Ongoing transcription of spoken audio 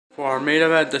For our main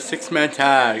event, the 6-man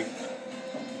tag.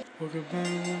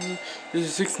 This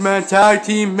is a 6-man tag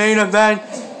team main event.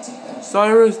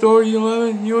 Syrus, Dory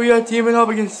 11, Yuya teaming up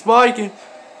against Spike and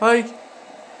Mike.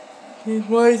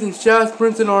 Truesdale and Chazz,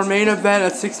 Princeton, our main event,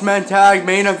 a 6-man tag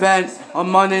main event on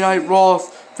Monday Night Raw's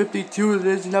 52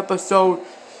 Division episode.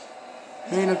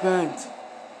 Main event.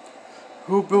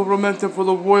 Who built momentum for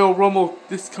the Royal Rumble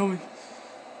this coming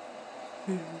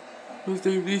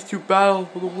Tuesday? These two battle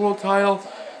for the world title.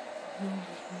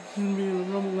 Gonna be a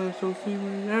Rumble match, so see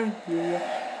right there. Yeah.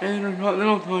 And a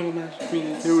Continental title match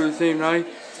between the two at the same night.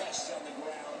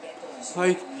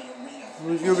 Like,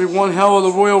 there's gonna be one hell of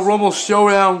the Royal Rumble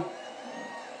showdown.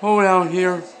 Hold down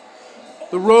here.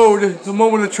 The road, the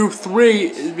moment of truth 3,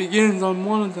 it begins on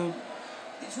one of them.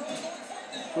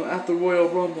 So at the Royal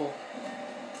Rumble,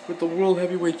 with the World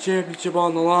Heavyweight Championship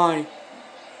on the line.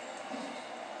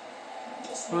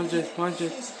 Punches,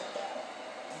 punches,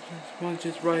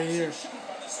 punches right here.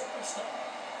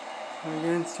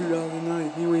 Against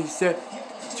 2009. What he said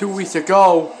 2 weeks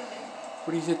ago.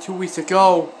 What he said 2 weeks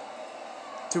ago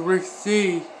to Rick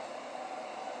C.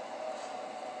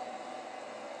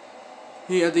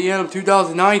 He at the end of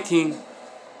 2019.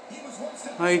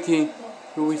 2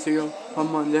 weeks ago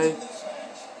on Monday.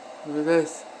 Look at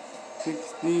this.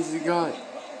 6 knees he got.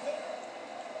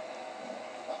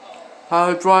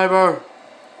 Power driver.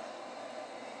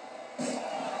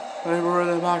 Right in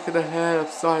the back of the head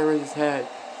of Syrus' head.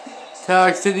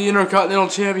 Tags to the Intercontinental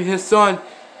Champion, his son.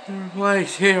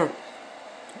 Place here.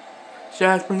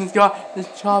 Chazz Princeton's got this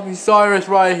choppy Syrus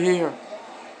right here.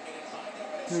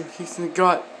 Kicks in the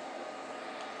gut.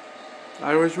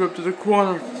 Irish whip to the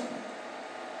corner.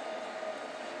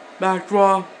 Back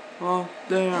draw. Oh,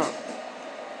 there.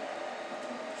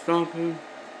 Stomp him.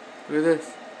 Look at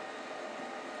this.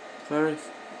 Syrus.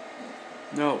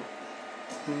 No.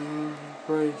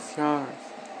 Brace counters.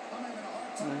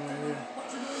 Right here.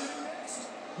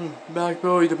 Back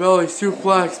belly to belly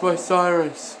suplex by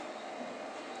Syrus.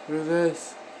 Look at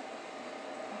this.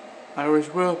 Irish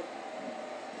whip.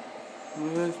 Look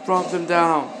at this. Drops him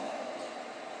down.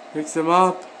 Picks him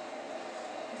up.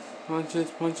 Punches,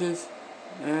 punches.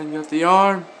 And got the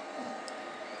arm.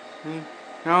 And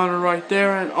counter right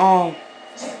there. And oh.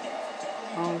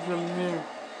 How's him here?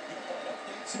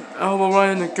 Elbow right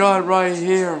in the gut right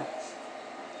here.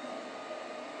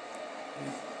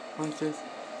 Punches.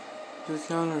 Just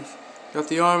counters. Got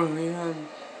the arm in the hand.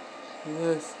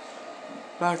 This.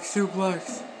 Back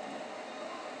suplex.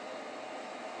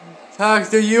 Tags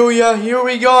to Yuya. Here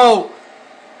we go.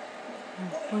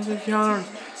 Punches, counters.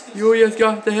 Yuya's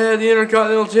got the head. The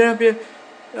Intercontinental Champion.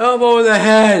 Elbow in the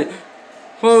head.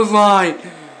 Clothesline.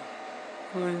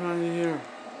 Right here.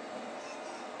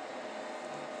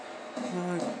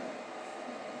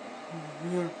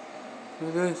 Here. Look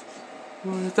at this.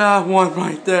 Look at that one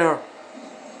right there.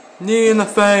 Knee in the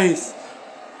face.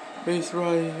 Face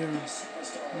right here.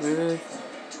 Look at this.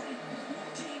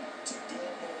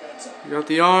 You got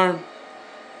the arm.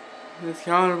 It's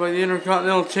countered by the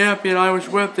Intercontinental Champion. Irish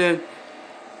whipped in.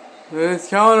 Look at this.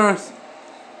 Counters.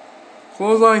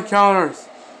 Clothesline counters.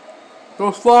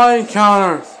 Goes flying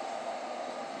counters.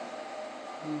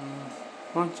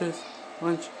 Punches.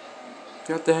 Punch.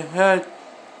 Got the head.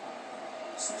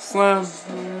 Slam.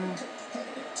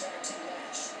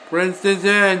 Princeton's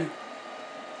in.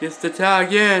 Gets the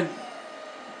tag in.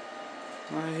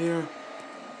 Right here.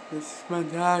 This is my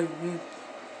tag.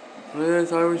 Look at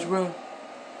this. Irish whip.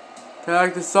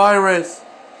 Tag to Syrus.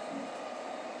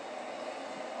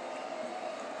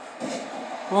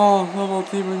 Oh, double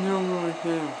team maneuver right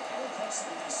there.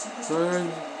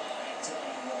 Syrus.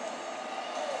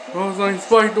 Clothesline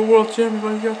Spike, the world champion,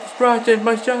 but he got distracted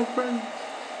by Chazz Princeton.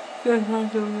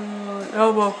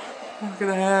 Elbow, back of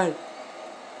the head.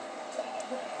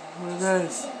 Look at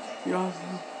this.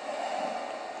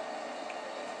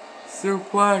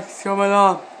 Suplex coming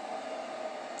up.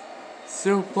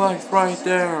 Suplex right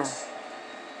there.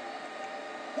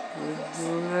 Look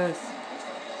at this.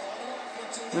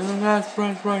 Look at that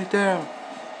press right there.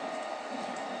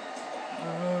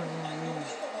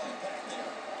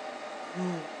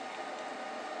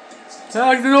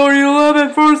 Tag to Dory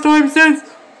 11, first time since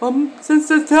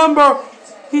September.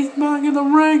 He's back in the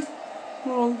ring.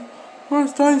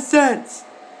 First time since.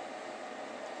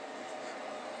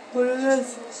 Look at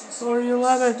this. Dory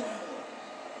 11.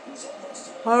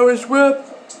 Irish whip.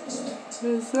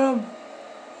 There's him.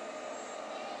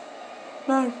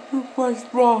 Back suplex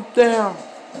drop there.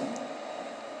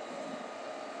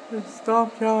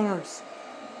 Stomp counters.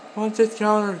 Punches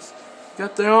counters.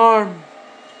 Got the arm.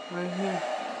 Right here.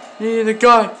 Knee in the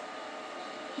gut.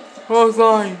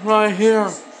 Clothesline right here.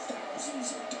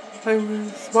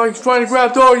 Spike's trying to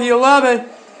grab Doggy 11.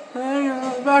 Hang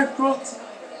on, back, front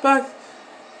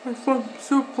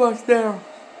suplex there.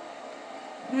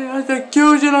 Yeah, that's a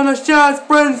fusion on the Chazz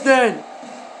Princeton.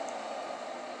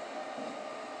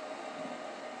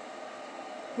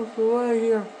 What's the leg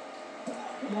here?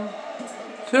 1,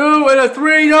 2 and a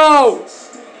 3, no!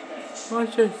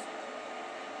 Watch this.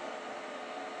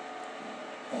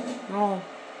 No.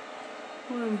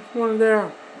 One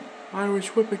there. Irish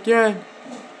whip again.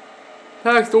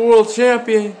 Attacks the world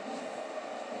champion.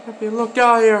 Look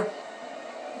out here.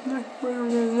 Neck right in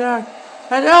his neck.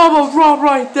 An elbow drop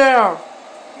right there.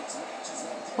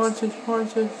 Punches,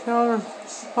 counter.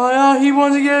 Oh yeah, he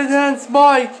wants to get his hand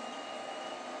spiked.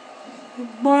 He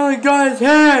finally got his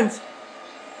hands.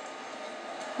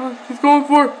 He's going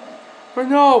for, or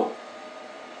no.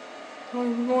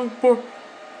 He's going for,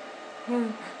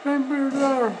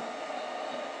 there.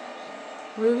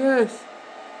 Look at this.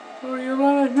 Oh, you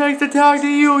let makes the tag to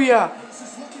Yuya.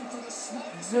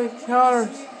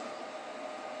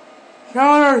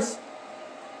 Counters.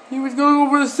 He was going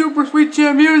over the super sweet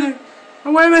champ music.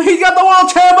 Oh, wait a minute, he's got the world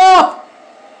champ up.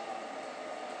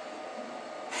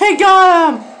 He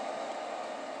got him.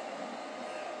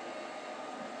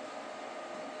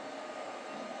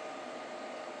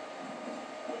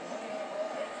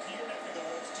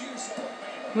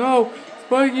 No,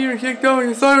 Spike here kicked out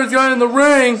and Syrus got in the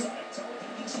ring.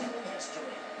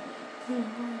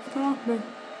 Stop me.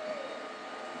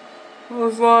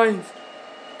 Those lines.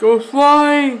 Go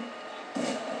flying.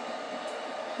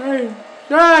 Hey,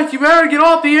 Chazz, you better get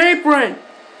off the apron.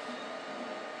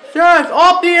 Chazz,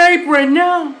 off the apron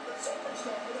now.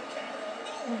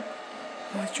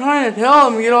 I'm trying to tell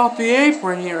him to get off the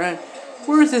apron here. And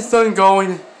where's his son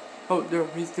going? Oh, there,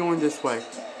 he's going this way.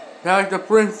 Back to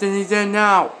Princeton, he's in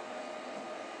now.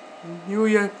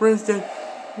 Yuya, Princeton.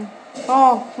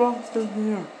 Oh, drops him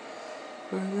here.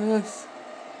 Look at this.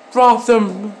 Drops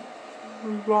him.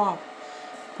 Drop.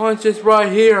 Punches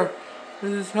right here.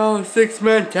 This is how a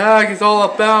 6-man tag is all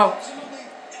about.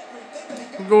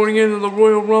 We're going into the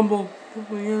Royal Rumble.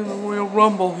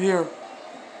 Here.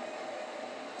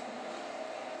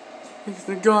 Takes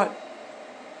the gut.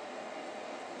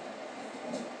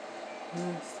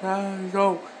 Yes, there you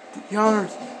go.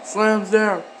 Counters. Slams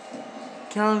there.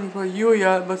 Countered by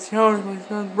Yuya, but countered by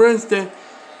son Princeton.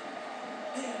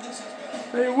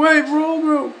 Hey, wait,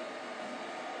 bro.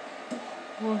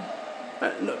 No.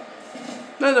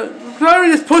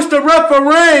 Trying to just push the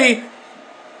referee.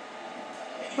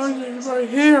 Right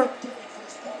here.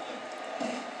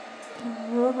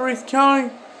 The referee's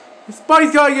counting. The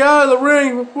Spike's gotta get out of the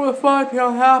ring before the 5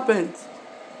 count happens.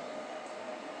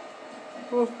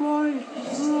 The fly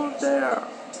right there.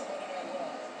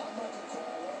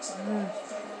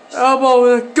 Elbow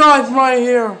with a gun right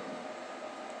here.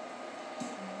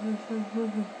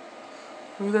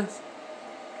 Look at this.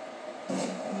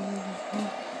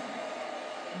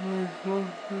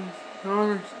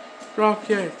 Drop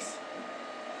kicks.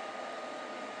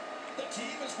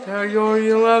 Category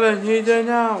 11, he's in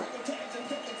now.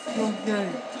 Okay.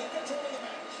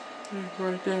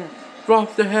 Right there.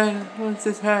 Drops the head, wants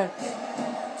his head.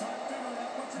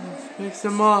 Picks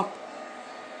him up.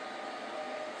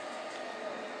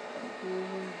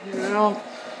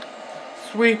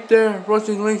 Sweep there,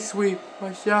 Russian link sweep by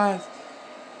Chazz.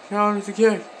 Counters the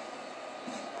kick.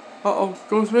 Uh-oh,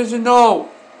 goes mission, no!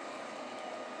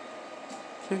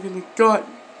 Kick in the gut.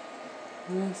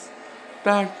 This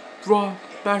back drop,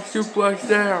 back suplex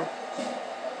there.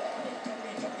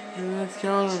 And that's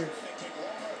counters.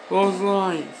 Close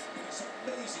lines.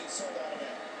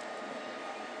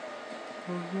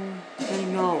 Say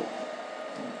no.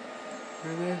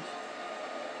 And this.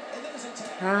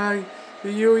 Tag the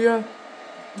Yuya.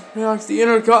 Knocks the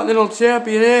Intercontinental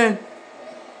Champion in.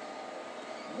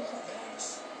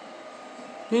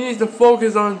 He needs to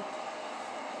focus on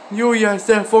Yuya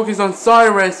instead of focus on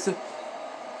Syrus.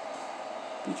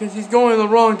 Because he's going in the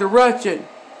wrong direction.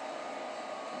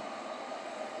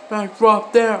 Back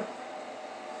drop there.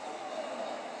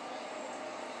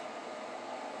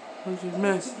 Punch is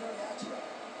missed.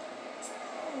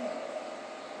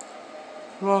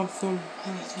 Drops him.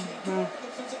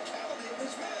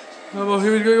 Elbow, he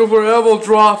was going to go for an elbow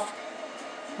drop.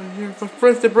 But here, but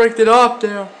Princeton breaks it up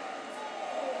there.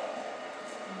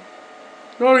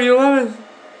 No, you 11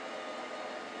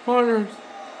 partners.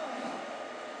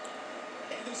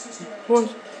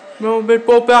 Push. No, they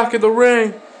both back in the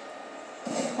ring.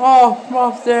 Oh,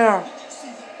 drops there.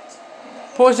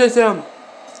 Pushes him.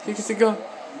 He gets a gun.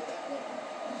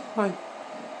 Hi.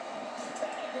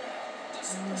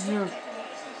 Here.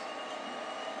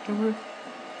 Come here.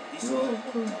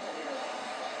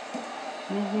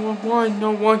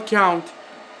 One count.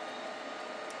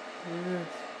 Yes.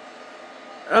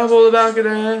 Elbow the back of the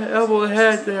head, elbow the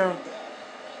head there.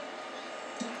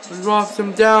 And drops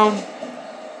him down.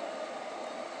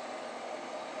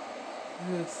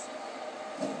 Yes.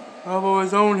 Elbow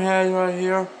his own head right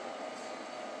here.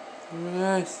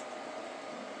 Yes.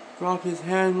 Drop his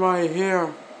hand right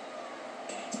here.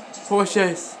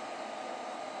 Pushes.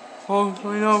 Hold,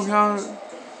 we know count.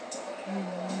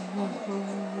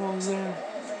 There.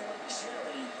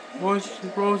 Push,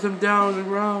 throws him down on the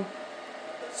ground.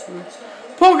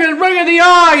 Poking, bring in the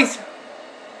eyes!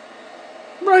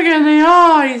 Bring in the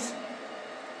eyes!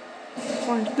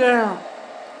 Right there.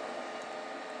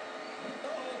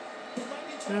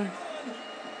 Okay.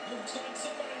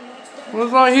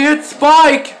 Looks like he hit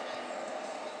Spike!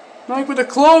 Mike with a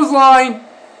clothesline.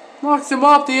 Knocks him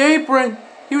off the apron.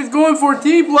 He was going for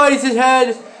T-Blaze's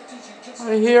head.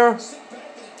 Right here.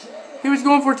 He was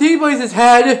going for T-Blaze's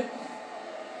head.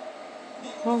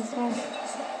 Clothesline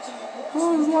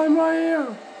right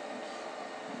here.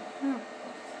 Yeah.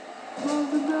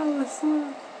 Close it down the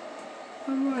slip.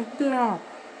 I'm right there.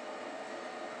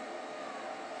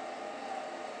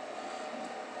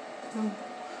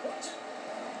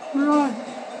 Right.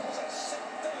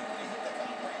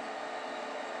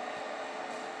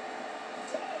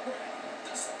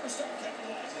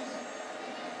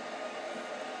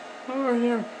 Over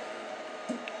here.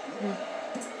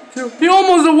 He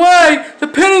almost away to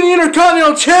pinning the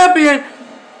Intercontinental Champion.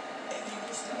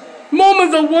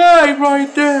 Moments away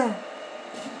right there.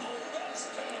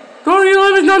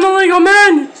 WWE is not the legal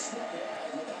men.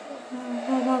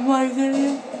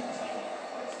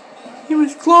 He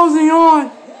was closing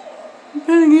on.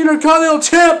 Pinning the Intercontinental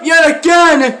Champ yet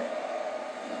again.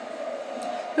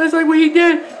 That's like what he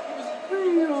did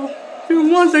 2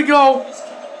 months ago.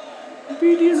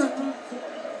 Beat the Intercontinental.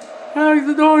 Tag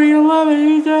the WWE,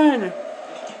 he's in.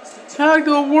 Tag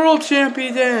the World Champ,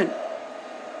 he's in.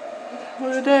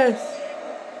 Look at this.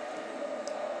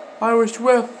 Irish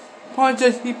whip.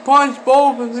 Punches. He punched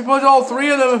both. He punched all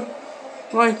 3 of them.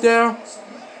 Right there.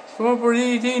 Going for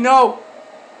DDT. No.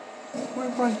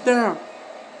 Right there.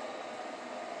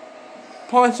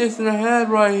 Punches in the head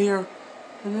right here.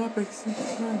 An epic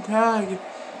tag.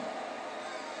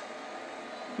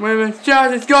 Wait a minute.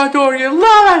 Chazz has got over you.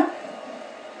 Love it!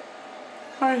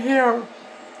 Right here.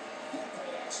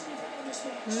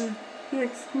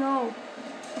 Kicks, no.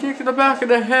 Kick in the back of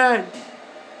the head.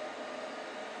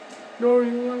 No,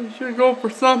 you should go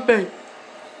for something.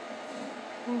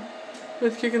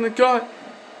 Let's kick in the gut.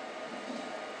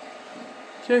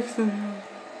 Kicks in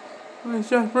the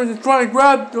Chazz versus trying to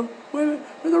grab the. Wait a minute,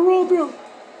 there's a roll through.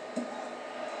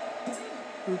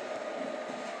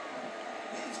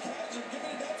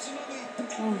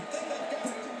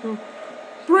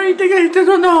 Three, he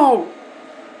doesn't know.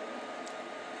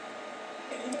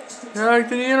 Back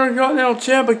to the Intercontinental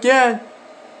Champ again.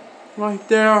 Right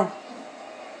there.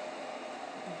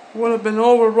 Would have been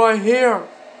over right here.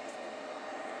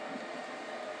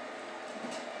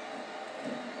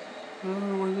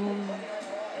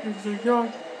 Here's the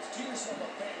gun.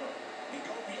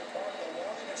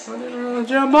 I didn't really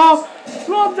jump off.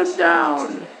 Dropped him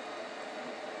down.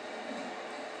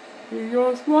 Here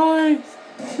goes Blitz.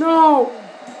 No.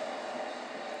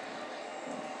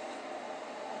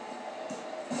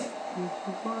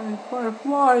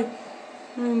 Fly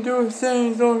and do the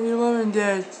same as over 11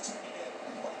 did.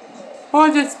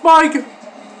 Punch it, Spike!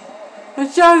 And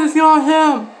Chazz is on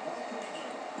him!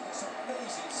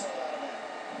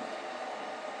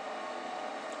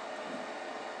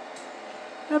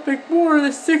 Epic War of the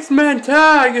 6-man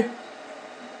tag!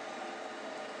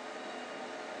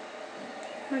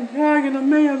 And tagging the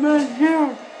main event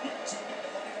here!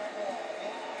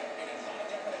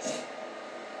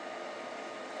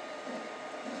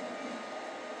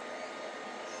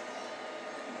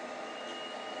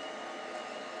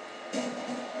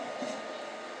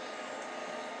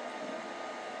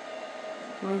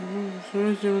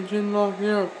 Chin lock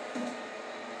here.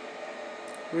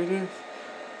 Wait this.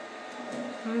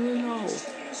 I don't know.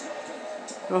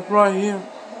 That's right here.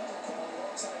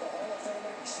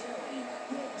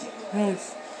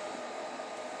 Yes.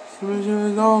 Submission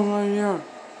is on right here.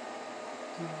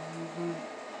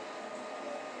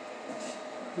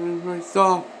 And very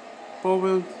soft.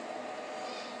 Open.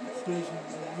 Submission.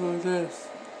 Look at this.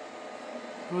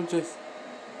 Look at this.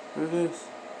 Look at this.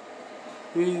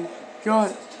 We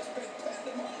got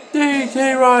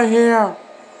DDT right here.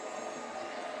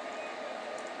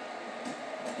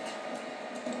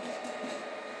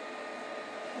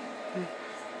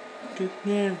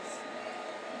 Goodness.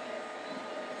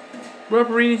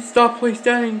 Referee needs to stop, please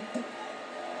standing.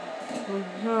 Oh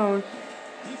no.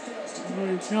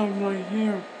 He's coming right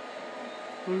here.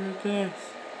 Look at this.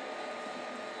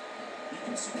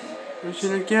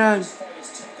 Mission again.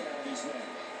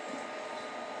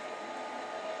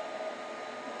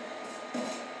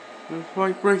 The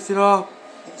fight breaks it off.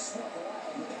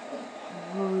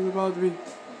 Oh, it's about to be.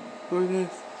 Look at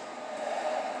this.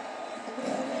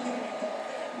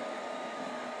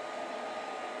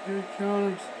 Here it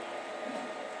counters.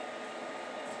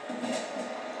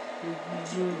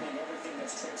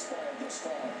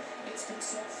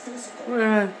 Wait a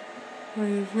minute. Wait,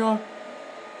 he's got.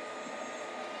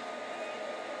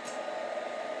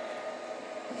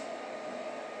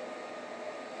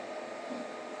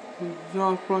 He's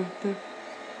off right there.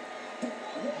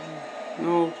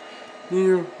 No,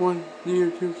 neither one,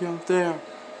 neither two count there.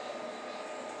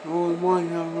 Only one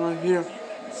count right here.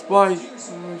 Spike,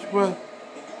 which way?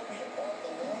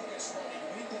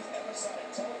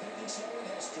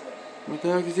 What the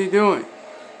heck is he doing?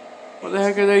 What the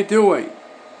heck are they doing?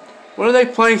 What are they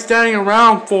playing standing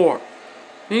around for?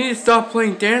 They need to stop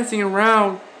playing dancing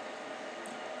around.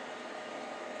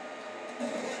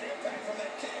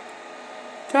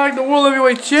 Tag the World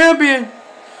Heavyweight Champion!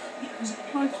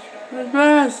 What's the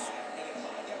best?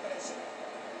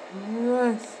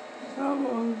 Yes.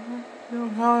 No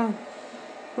counter.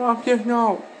 Drop kick,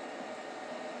 no.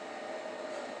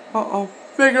 Uh-oh.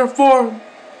 Figure four.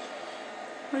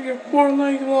 Figure four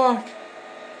leg lock.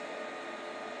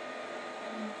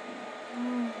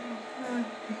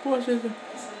 He pushes it.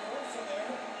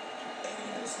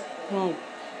 Oh.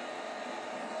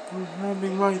 He's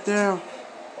having right there.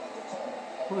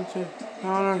 Punch it.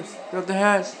 Counters. Got the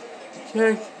head.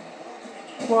 Kick.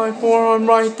 Fly forearm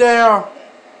right there.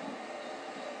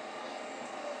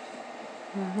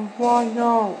 Why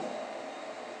no?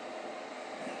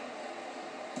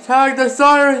 Tag the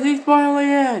Syrus. He's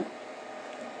finally in.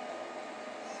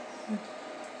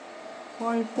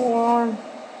 Fly forearm.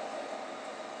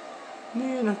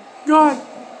 Knee in the gut.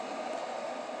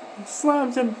 He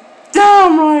slams him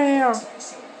down right here.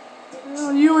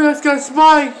 Yuya's got a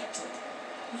spike.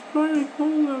 He's trying to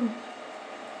hold him.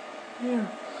 Here.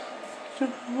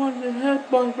 Just one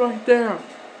headbutt right there.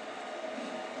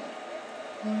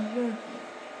 Like this.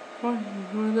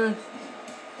 Like this.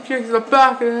 Kicks the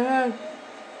back of the head.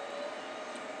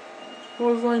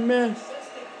 Goes like this.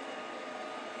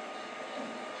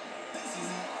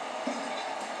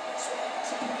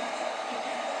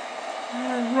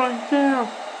 And right there.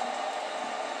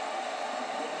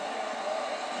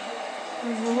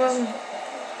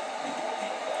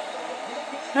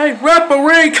 Hey,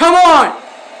 referee, come on!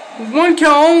 One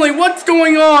count only. What's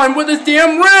going on with this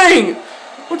damn ring?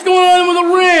 What's going on with the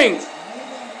ring?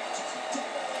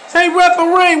 Hey,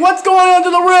 referee, what's going on to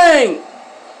the ring?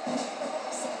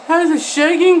 How is it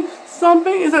shaking?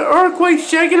 Something? Is it earthquake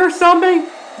shaking or something?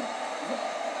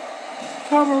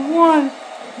 Cover one.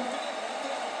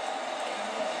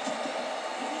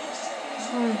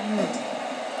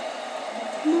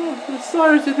 The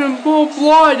Syrus has been full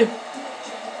blood.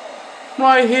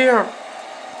 Right here.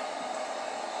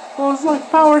 Oh, it's like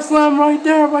power slam right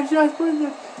there by Chazz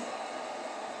Princeton.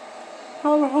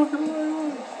 Power hook right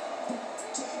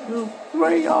on.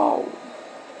 3-0.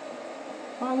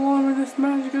 How long is this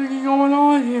match gonna be going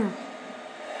on here?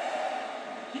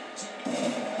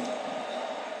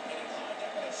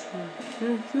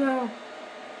 It's there.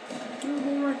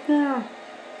 Right there.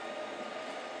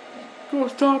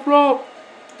 Goes top rope.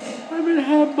 I'm in a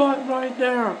headbutt right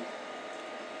there.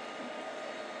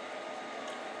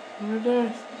 Look at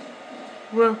this.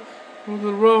 Well, with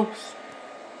the ropes.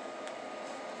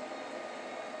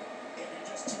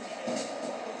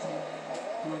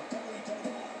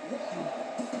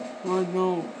 Oh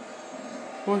no.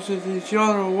 Pushes each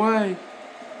other away.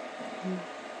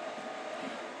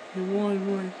 He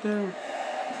won right there.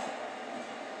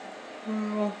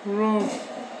 Right off the ropes.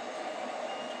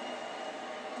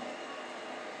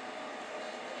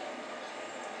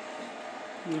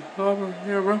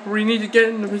 Here, referee, you need to get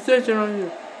in the position right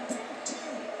here.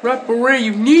 Referee,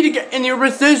 you need to get in your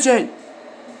position.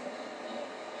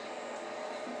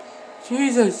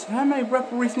 Jesus, how many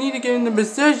referees need to get in the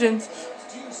positions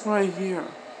right here?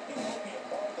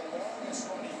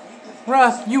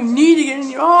 Ref, you need to get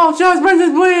in your. Oh, Chazz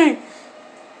Princeton's bleeding.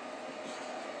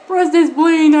 Princeton's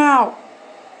bleeding out.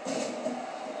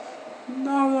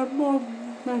 No, they're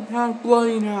both half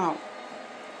bloody now.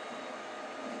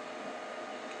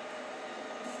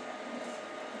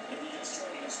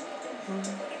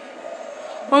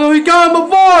 Oh no, he got him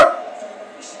before!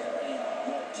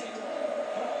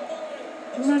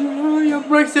 He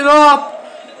breaks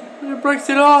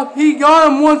it up. He got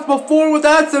him once before with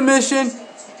that submission.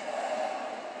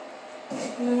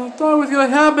 I thought it was gonna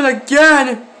happen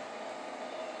again.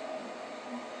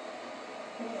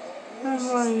 That's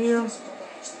right here.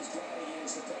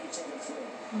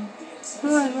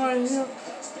 That's right here.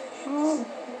 Oh,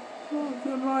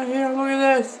 good right here. Look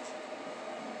at this.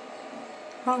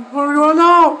 What are we going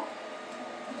now?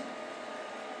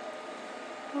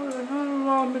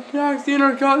 McJack's the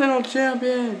Intercontinental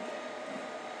Champion.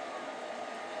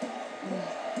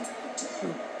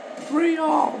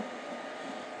 3-0.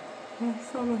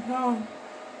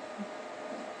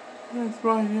 That's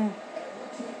right here.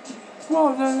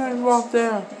 Whoa, there's a up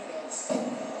there.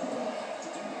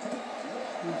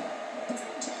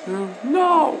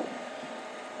 No!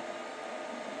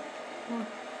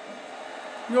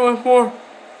 Going for.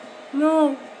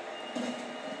 No!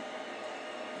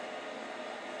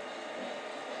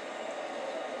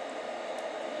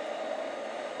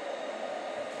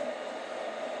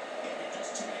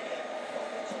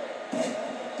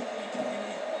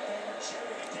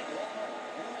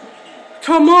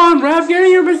 Come on, ref, get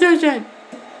in your position!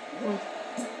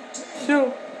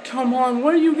 So, come on,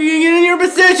 what are you getting in your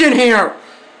position here?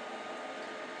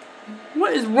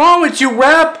 What is wrong with you,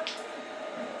 rep?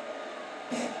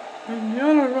 And the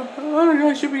other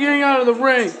guy should be getting out of the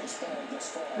ring.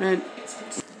 And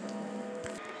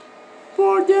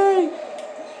 14!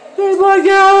 They might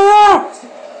get out of there!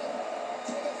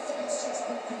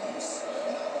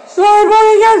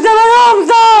 Everybody gets him a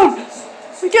tombstone!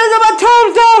 He gives him a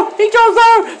tombstone! He goes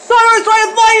over! Syrus trying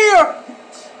to fight here!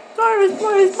 Syrus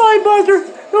is fight buster!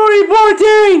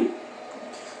 14!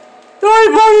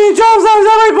 14 tombstones,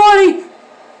 everybody!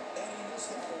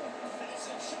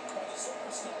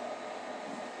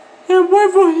 And wait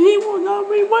for he will not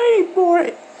be waiting for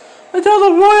it until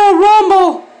the Royal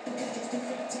Rumble.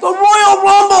 The Royal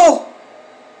Rumble.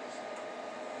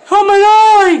 Coming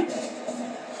on.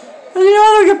 And the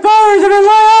other competitors have been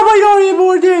lined up by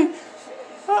 14.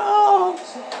 Uh-oh.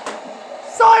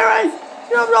 Syrus,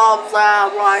 you're all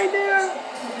sound right there.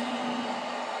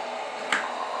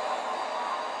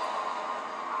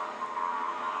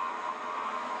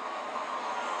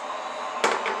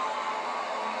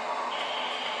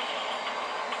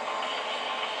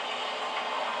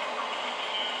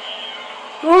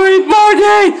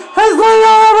 Barney has laid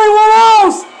out everyone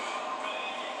else!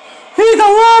 He's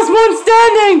the last one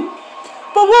standing!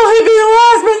 But will he be the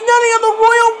last one standing at the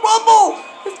Royal Rumble?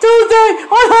 It's Tuesday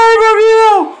on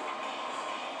pay-per-view!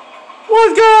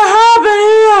 What's gonna happen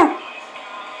here?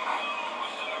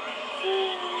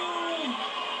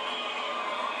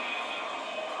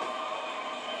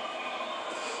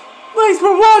 Thanks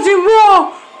for watching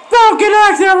Raw! Falcon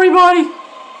X, everybody!